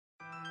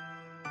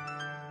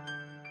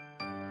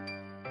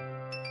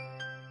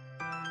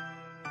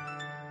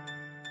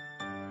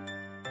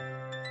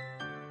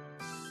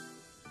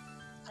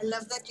I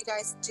love that you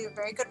guys do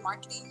very good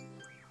marketing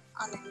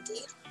on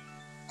Indeed,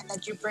 and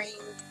that you bring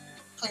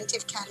plenty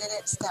of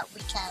candidates that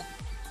we can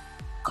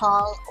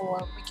call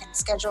or we can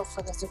schedule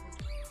for the Zoom meeting.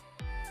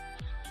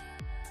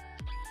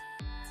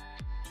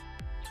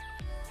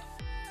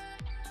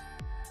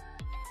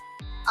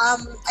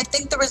 I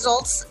think the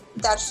results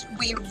that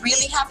we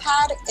really have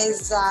had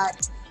is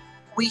that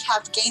we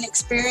have gained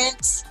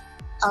experience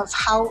on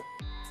how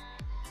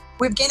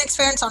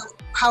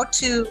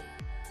to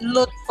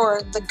look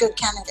for the good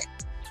candidate.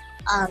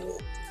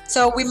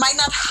 So we might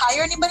not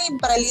hire anybody,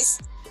 but at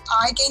least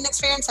I gain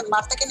experience and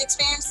Marta gain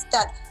experience,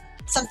 that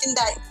something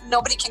that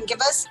nobody can give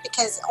us,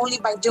 because only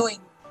by doing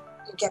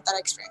you get that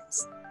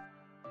experience.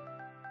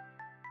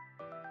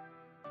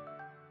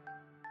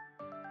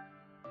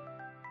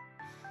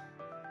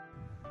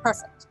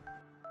 Perfect.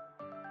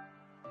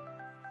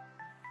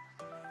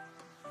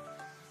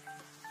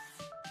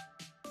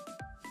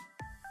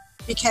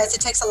 Because it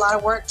takes a lot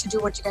of work to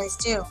do what you guys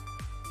do.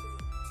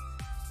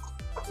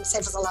 It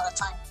saves us a lot of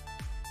time.